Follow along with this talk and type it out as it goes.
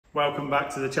Welcome back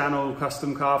to the channel,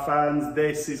 custom car fans.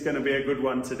 This is going to be a good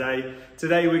one today.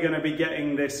 Today we're going to be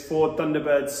getting this Ford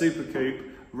Thunderbird Supercoupe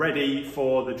ready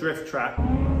for the drift track.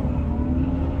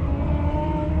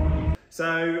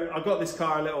 So I got this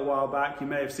car a little while back, you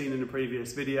may have seen in a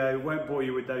previous video. Won't bore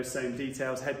you with those same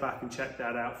details, head back and check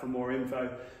that out for more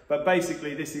info. But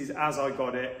basically this is as I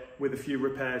got it, with a few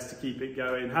repairs to keep it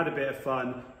going. Had a bit of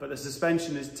fun, but the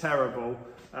suspension is terrible.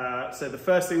 So the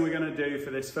first thing we're going to do for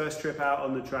this first trip out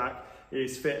on the track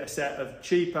is fit a set of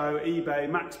cheapo eBay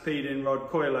max speed-in rod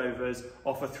coilovers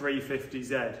off a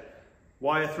 350Z.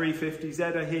 Why a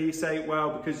 350Z, I hear you say?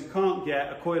 Well, because you can't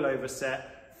get a coilover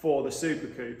set for the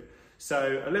Supercoupe.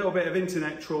 So a little bit of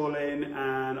internet trawling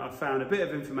and I found a bit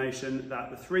of information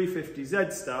that the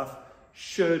 350Z stuff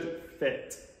should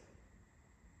fit,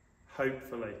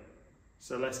 hopefully.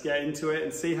 So let's get into it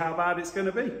and see how bad it's going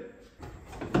to be.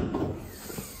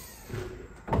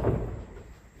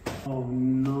 Oh,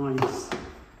 nice.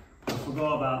 I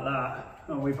forgot about that.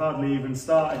 Oh, we've hardly even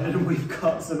started and we've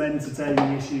got some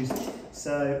entertaining issues.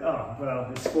 So, oh,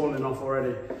 well, it's falling off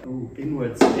already. Oh,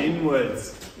 inwards,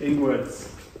 inwards,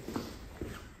 inwards.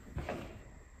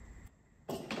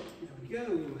 There we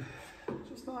go,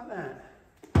 just like that.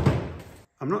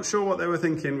 I'm not sure what they were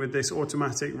thinking with this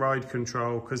automatic ride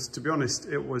control, because to be honest,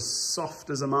 it was soft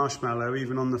as a marshmallow,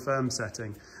 even on the firm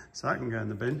setting. So that can go in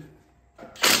the bin.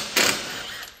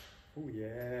 Oh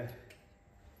yeah.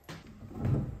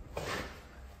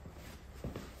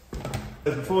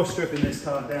 So before stripping this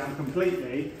car down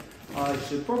completely, I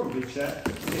should probably check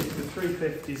if the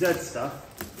 350Z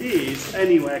stuff is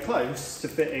anywhere close to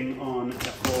fitting on a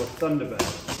Ford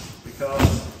Thunderbird.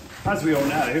 Because, as we all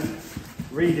know,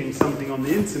 reading something on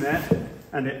the internet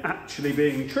and it actually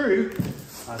being true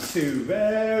are two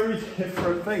very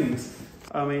different things.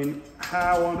 I mean,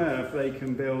 how on earth they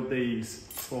can build these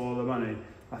for the money?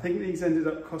 I think these ended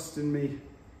up costing me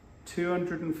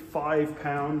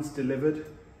 £205 delivered.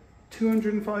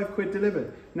 205 quid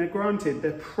delivered. Now granted,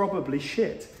 they're probably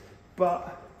shit,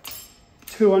 but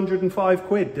 205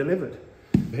 quid delivered.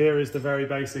 Here is the very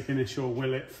basic initial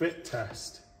will it fit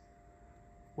test.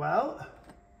 Well,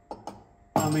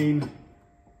 I mean,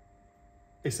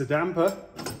 it's a damper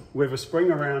with a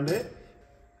spring around it.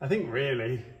 I think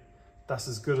really that's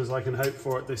as good as I can hope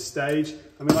for at this stage.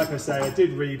 I mean, like I say, I did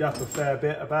read up a fair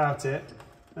bit about it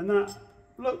and that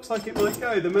looks like it might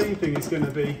go. The main thing is going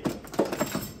to be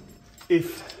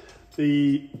if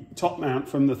the top mount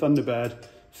from the Thunderbird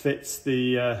fits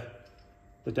the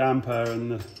damper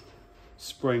and the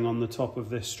spring on the top of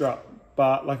this strut.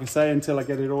 But like I say, until I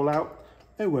get it all out,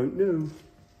 I won't know.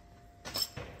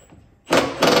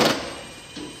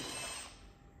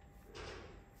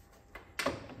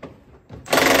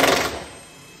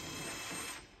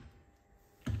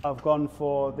 I've gone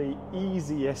for the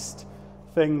easiest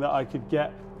thing that I could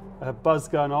get a buzz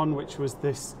gun on, which was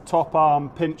this top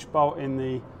arm pinch bolt in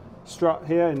the strut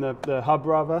here, in the hub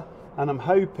rather. And I'm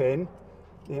hoping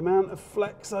the amount of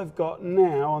flex I've got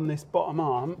now on this bottom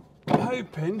arm, I'm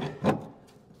hoping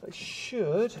I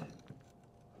should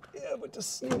be able to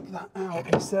sneak that out.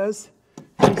 He says,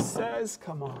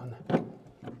 come on,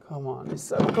 it's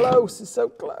so close, it's so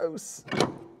close.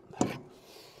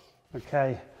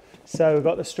 Okay. So we've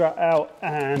got the strut out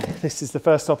and this is the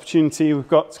first opportunity we've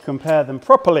got to compare them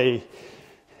properly.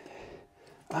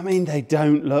 I mean, they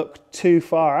don't look too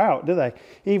far out, do they?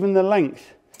 Even the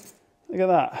length, look at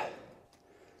that.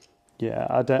 Yeah,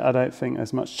 I don't think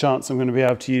there's much chance I'm going to be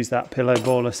able to use that pillow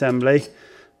ball assembly.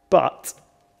 But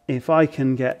if I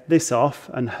can get this off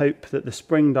and hope that the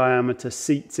spring diameter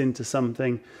seats into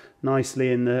something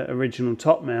nicely in the original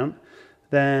top mount,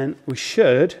 then we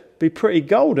should be pretty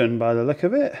golden by the look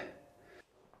of it.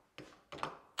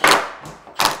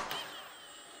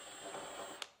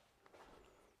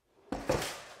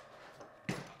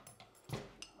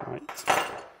 Right,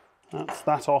 that's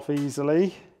that off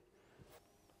easily.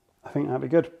 I think that'd be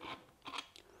good.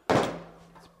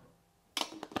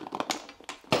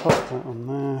 Pop that on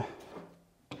there.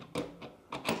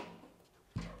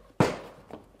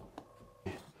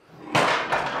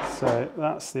 So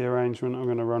that's the arrangement I'm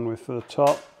going to run with for the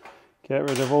top. Get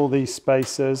rid of all these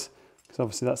spacers, because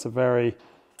obviously that's a very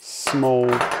small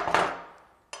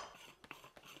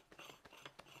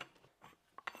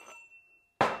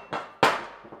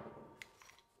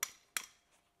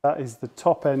that is the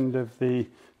top end of the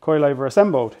coilover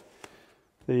assembled.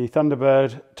 The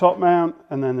Thunderbird top mount,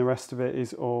 and then the rest of it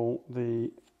is all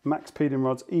the Max Pedin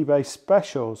Rods eBay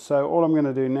specials. So all I'm going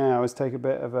to do now is take a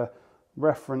bit of a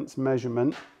reference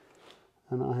measurement,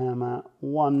 and I am at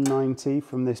 190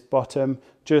 from this bottom,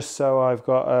 just so I've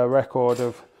got a record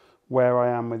of where I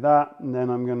am with that, and then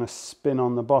I'm going to spin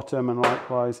on the bottom, and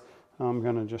likewise I'm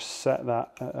going to just set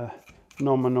that at a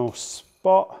nominal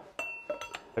spot.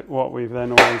 What we've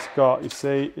then always got, you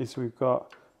see, is we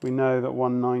know that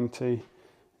 190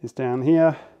 is down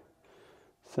here,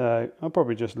 so I'll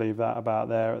probably just leave that about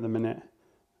there at the minute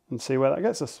and see where that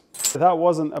gets us. So that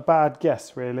wasn't a bad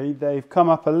guess really. They've come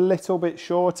up a little bit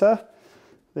shorter,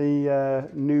 the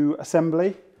new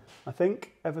assembly, I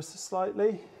think, ever so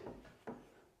slightly.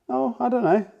 Oh, I don't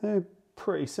know, they're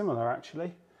pretty similar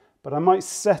actually, but I might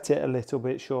set it a little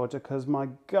bit shorter because my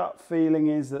gut feeling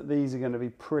is that these are going to be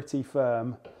pretty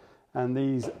firm, and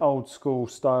these old school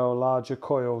style larger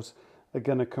coils are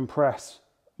going to compress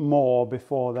more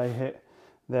before they hit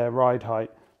their ride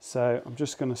height. So I'm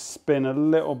just going to spin a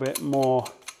little bit more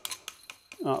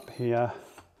up here.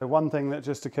 The one thing that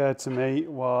just occurred to me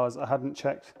was I hadn't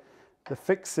checked the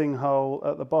fixing hole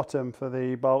at the bottom for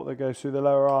the bolt that goes through the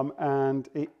lower arm, and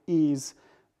it is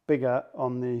bigger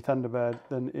on the Thunderbird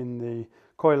than in the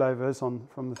coilovers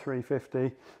from the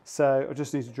 350. So I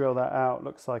just need to drill that out.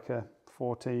 Looks like a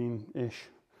 14-ish,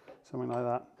 something like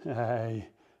that. Hey,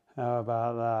 how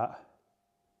about that?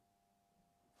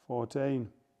 14.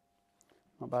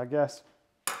 Not a bad guess.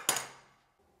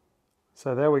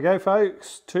 So there we go,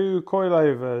 folks. 2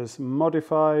 coilovers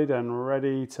modified and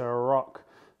ready to rock.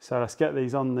 So let's get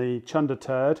these on the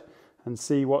Thunderbird and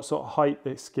see what sort of height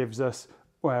this gives us,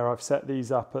 where I've set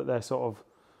these up at their sort of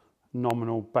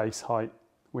nominal base height.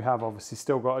 We have obviously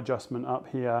still got adjustment up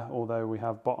here, although we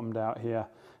have bottomed out here,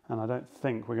 and I don't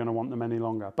think we're going to want them any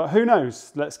longer. But who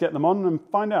knows? Let's get them on and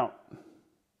find out.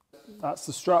 That's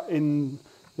the strut in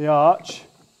the arch.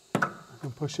 I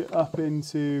can push it up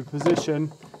into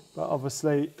position, but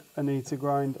obviously I need to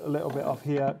grind a little bit off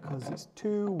here because it's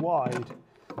too wide.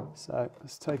 So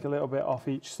let's take a little bit off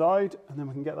each side and then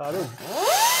we can get that in.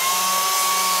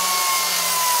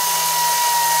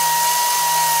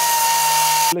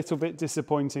 A little bit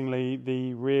disappointingly,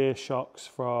 the rear shocks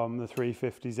from the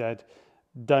 350Z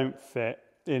don't fit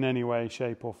in any way,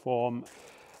 shape or form.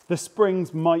 The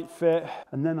springs might fit,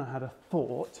 and then I had a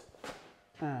thought,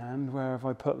 and where have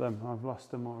I put them? I've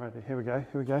lost them already. Here we go,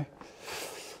 here we go.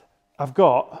 I've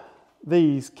got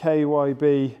these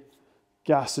KYB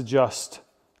gas adjust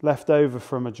left over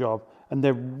from a job, and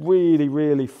they're really,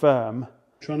 really firm.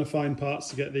 Trying to find parts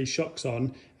to get these shocks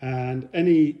on, and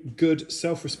any good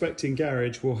self-respecting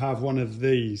garage will have one of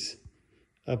these.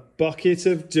 A bucket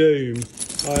of doom.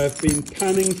 I have been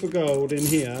panning for gold in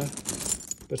here,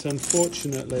 but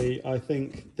unfortunately I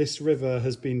think this river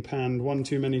has been panned one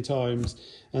too many times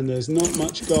and there's not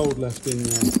much gold left in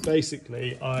there.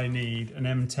 Basically I need an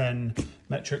M10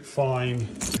 metric fine.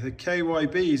 The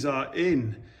KYBs are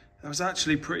in. That was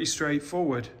actually pretty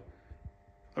straightforward.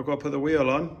 I've got to put the wheel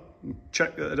on,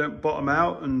 check that they don't bottom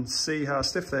out and see how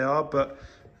stiff they are, but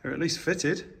they're at least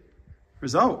fitted.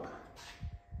 Result.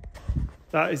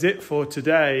 That is it for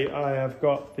today. I have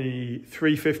got the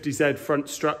 350Z front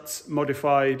struts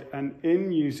modified and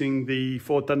in using the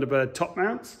Ford Thunderbird top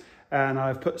mounts, and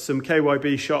I've put some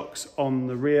KYB shocks on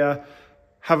the rear.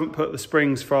 Haven't put the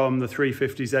springs from the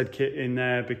 350Z kit in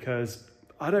there because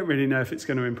I don't really know if it's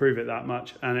going to improve it that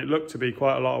much, and it looked to be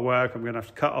quite a lot of work. I'm going to have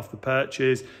to cut off the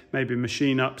perches, maybe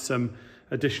machine up some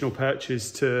additional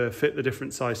perches to fit the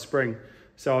different size spring.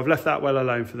 So I've left that well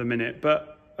alone for the minute,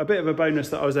 but a bit of a bonus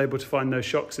that I was able to find those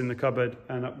shocks in the cupboard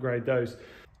and upgrade those.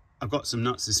 I've got some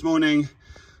nuts this morning.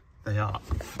 They are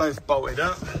both bolted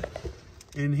up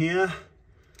in here.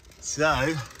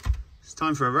 So it's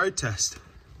time for a road test.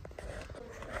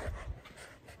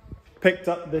 Picked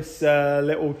up this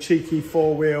little cheeky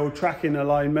 4-wheel tracking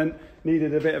alignment.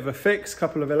 Needed a bit of a fix,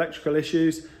 couple of electrical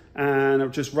issues, and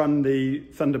I've just run the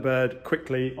Thunderbird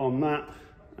quickly on that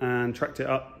and tracked it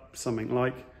up something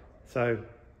like. So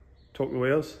torque the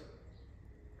wheels,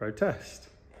 road test.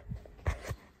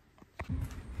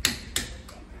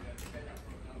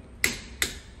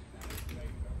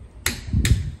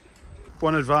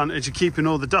 One advantage of keeping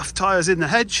all the duff tyres in the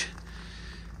hedge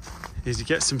is you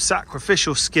get some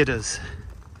sacrificial skidders.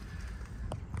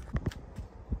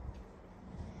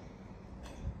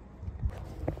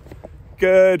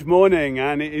 Good morning,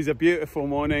 and it is a beautiful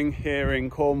morning here in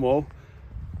Cornwall.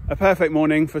 A perfect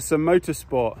morning for some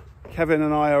motorsport. Kevin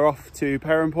and I are off to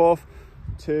Perranporth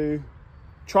to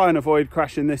try and avoid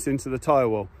crashing this into the tyre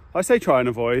wall. I say try and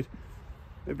avoid.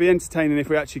 It'd be entertaining if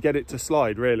we actually get it to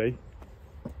slide, really.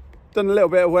 Done a little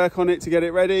bit of work on it to get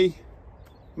it ready.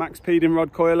 Max Pedin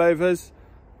rod coilovers,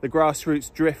 the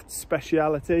grassroots drift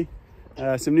speciality,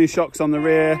 some new shocks on the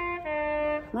rear,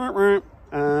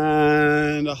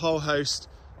 and a whole host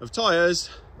of tyres,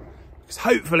 because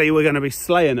hopefully we're going to be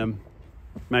slaying them,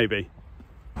 maybe.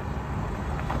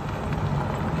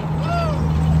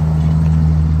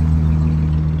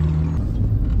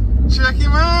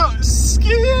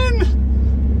 skiing!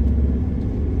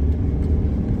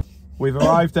 We've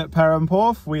arrived at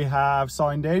Perranporth. We have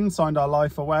signed our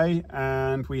life away,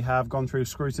 and we have gone through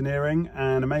scrutineering,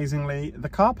 and amazingly the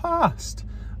car passed.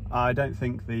 I don't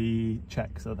think the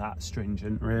checks are that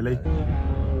stringent really.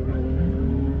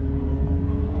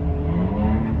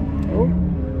 Oh,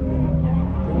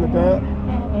 in the dirt.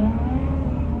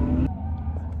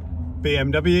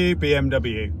 BMW,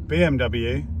 BMW,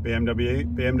 BMW, BMW,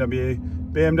 BMW,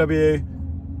 BMW,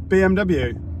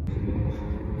 BMW.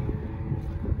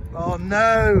 Oh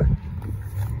no!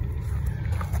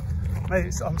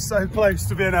 Mate, I'm so close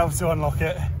to being able to unlock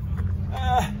it. Who'd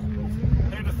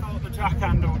have thought the jack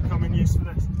handle would come in use for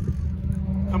this?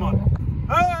 Come on.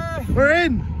 Hey! We're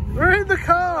in! We're in the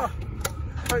car!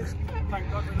 Thanks.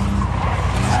 Thank God.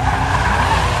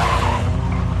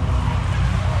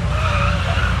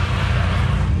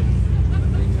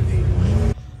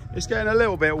 It's getting a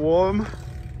little bit warm,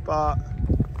 but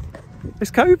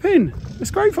it's coping. It's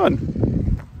great fun.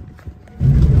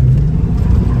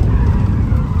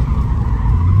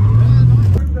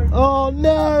 Oh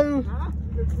no!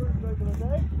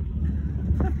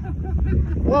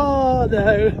 Oh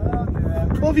no!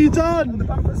 What have you done? The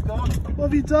bumper's gone. What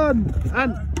have you done?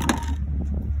 And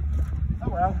oh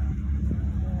well.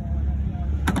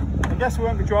 I guess we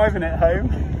won't be driving it home.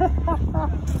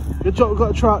 good job, we've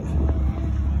got a truck.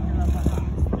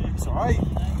 It's alright.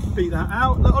 Beat that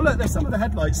out. Oh look, there's some of the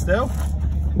headlights still.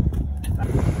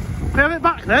 Can we have it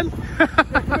back then? Yeah,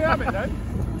 can we have it then?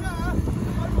 Yeah,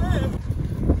 over here.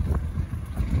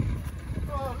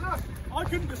 Oh look, I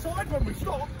couldn't decide when we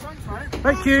stopped. Thanks mate.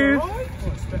 Thank you. Right.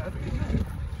 Oh, it's a bit heavy, isn't it?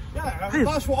 Yeah,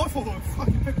 that's what I thought I'd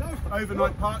fucking picked up.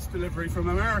 Overnight parts delivery from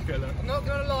America, look. I'm not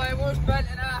gonna lie, it was bent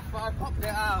in half, but I popped it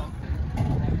out.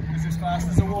 Is this classed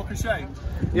as a walk of shame?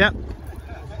 Yep.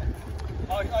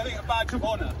 I think a badge of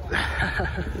honour.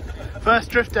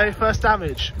 First drift day, first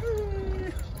damage.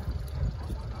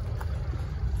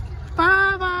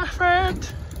 Bye, my friend.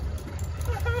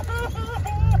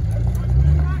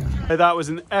 That was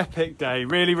an epic day,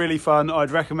 really, really fun.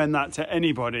 I'd recommend that to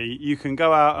anybody. You can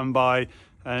go out and buy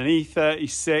an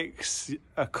E36,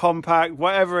 a compact,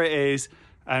 whatever it is,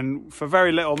 and for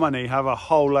very little money, have a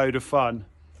whole load of fun.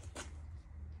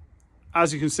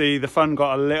 As you can see, the fun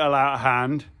got a little out of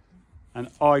hand and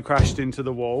I crashed into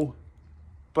the wall,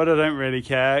 but I don't really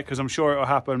care because I'm sure it'll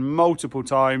happen multiple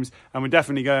times, and we're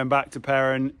definitely going back to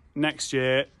Perrin next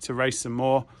year to race some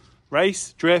more.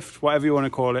 Race, drift, whatever you want to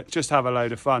call it, just have a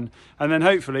load of fun. And then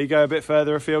hopefully go a bit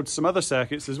further afield to some other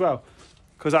circuits as well,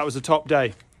 because that was a top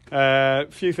day. A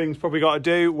few things probably got to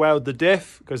do. Weld the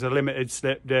diff, because a limited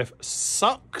slip diff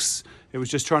sucks. It was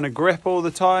just trying to grip all the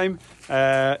time.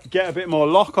 Get a bit more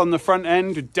lock on the front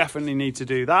end. We definitely need to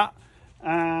do that.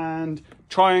 And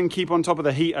try and keep on top of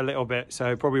the heat a little bit.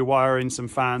 So probably wire in some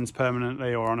fans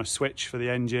permanently or on a switch for the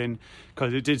engine,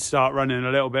 because it did start running a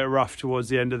little bit rough towards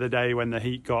the end of the day when the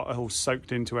heat got all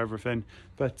soaked into everything.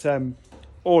 But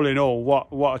all in all,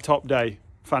 what a top day.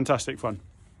 Fantastic fun.